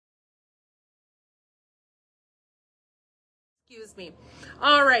Excuse me.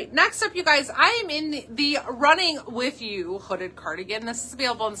 All right, next up, you guys, I am in the Running With You hooded cardigan. This is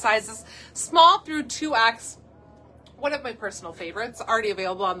available in sizes small through 2X. One of my personal favorites, already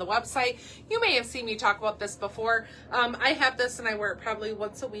available on the website. You may have seen me talk about this before. I have this and I wear it probably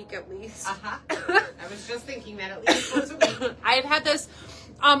once a week at least. I was just thinking that at least once a week. I've had this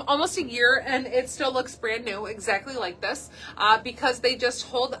almost a year and it still looks brand new, exactly like this, because they just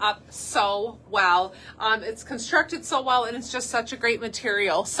hold up so well. It's constructed so well and it's just such a great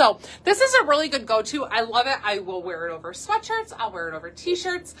material. So this is a really good go-to. I love it. I will wear it over sweatshirts. I'll wear it over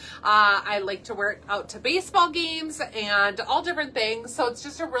t-shirts. I like to wear it out to baseball games and all different things. So it's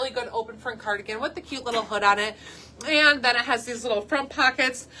just a really good open front cardigan with the cute little hood on it. And then it has these little front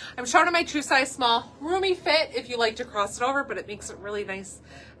pockets. I'm showing in my true size small, roomy fit if you like to cross it over, but it makes it really nice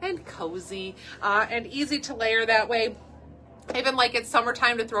and cozy and easy to layer that way. I even like it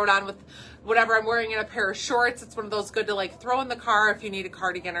summertime to throw it on with whatever I'm wearing in a pair of shorts. It's one of those good to like throw in the car if you need a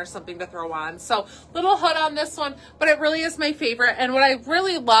cardigan or something to throw on. So little hood on this one, but it really is my favorite. And what I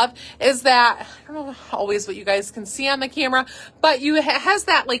really love is that, I don't know always what you guys can see on the camera, but it has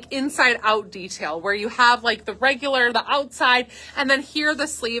that like inside out detail where you have like the regular, the outside, and then here the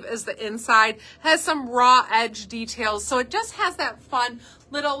sleeve is the inside, has some raw edge details. So it just has that fun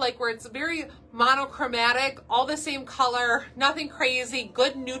little like where it's very monochromatic, all the same color, nothing crazy,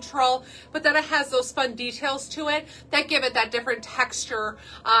 good neutral, but then it has those fun details to it that give it that different texture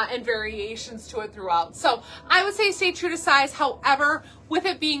and variations to it throughout. So I would say stay true to size. However, with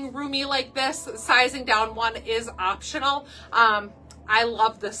it being roomy like this, sizing down one is optional. I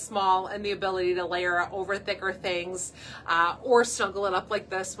love the small and the ability to layer it over thicker things or snuggle it up like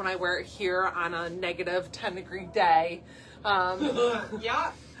this when I wear it here on a negative 10-degree day.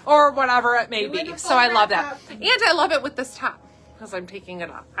 Yeah. Or whatever it may be. So I love that. And I love it with this top because I'm taking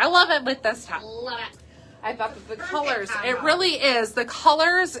it off. I love it with this top. Love it. I thought that the colors, it really is. The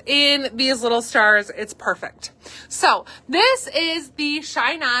colors in these little stars, it's perfect. So this is the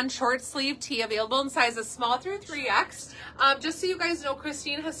Shine On short sleeve tee available in sizes small through 3X. Just so you guys know,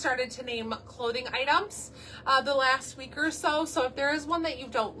 Christine has started to name clothing items the last week or so. So if there is one that you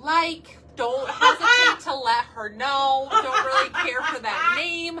don't like, don't hesitate to let her know. Don't really care for that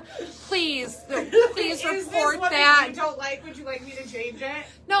name. Please report that. If you don't like, would you like me to change it?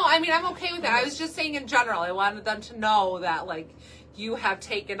 No, I mean, I'm okay with that. I was just saying in general. I wanted them to know that, like, you have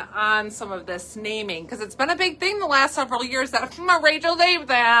taken on some of this naming because it's been a big thing the last several years that Rachel named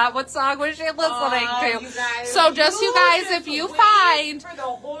that. What song was she listening to? You guys, so just you guys, if you find for the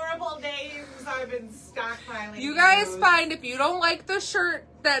horrible names I've been stockpiling. You guys find if you don't like the shirt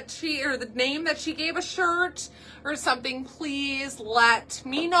that she or the name that she gave a shirt or something, please let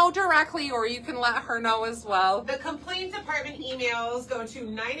me know directly or you can let her know as well. The complaint department emails go to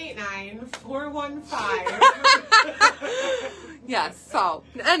 989-415. Yes, so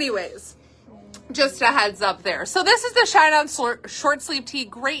anyways, just a heads up there. So this is the Shine On short sleeve tee.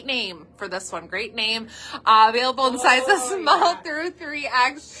 Great name for this one. Great name. Available in sizes small through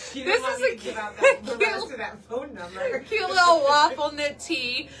 3X. This is a cute, the rest of that phone number. Cute little waffle knit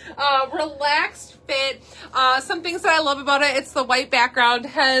tee. Relaxed fit. Some things that I love about it, it's the white background,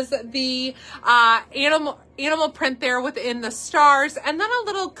 has the animal print there within the stars, and then a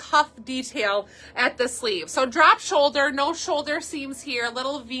little cuff detail at the sleeve. So drop shoulder, no shoulder seams here,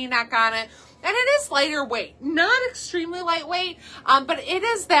 little V-neck on it. And it is lighter weight, not extremely lightweight, but it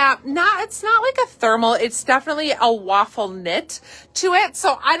is that, it's not like a thermal, it's definitely a waffle knit to it.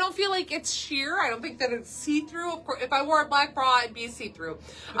 So I don't feel like it's sheer. I don't think that it's see-through. Of course, if I wore a black bra, it'd be see-through.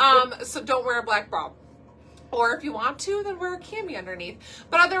 So don't wear a black bra. Or if you want to, then wear a cami underneath.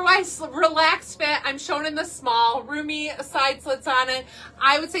 But otherwise, relaxed fit. I'm shown in the small, roomy side slits on it.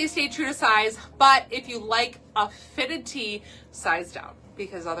 I would say stay true to size, but if you like a fitted tee, size down.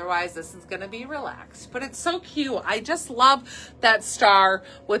 Because otherwise this is going to be relaxed. But it's so cute. I just love that star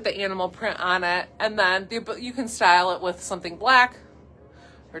with the animal print on it. And then you can style it with something black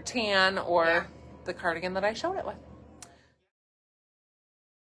or tan or the cardigan that I showed it with.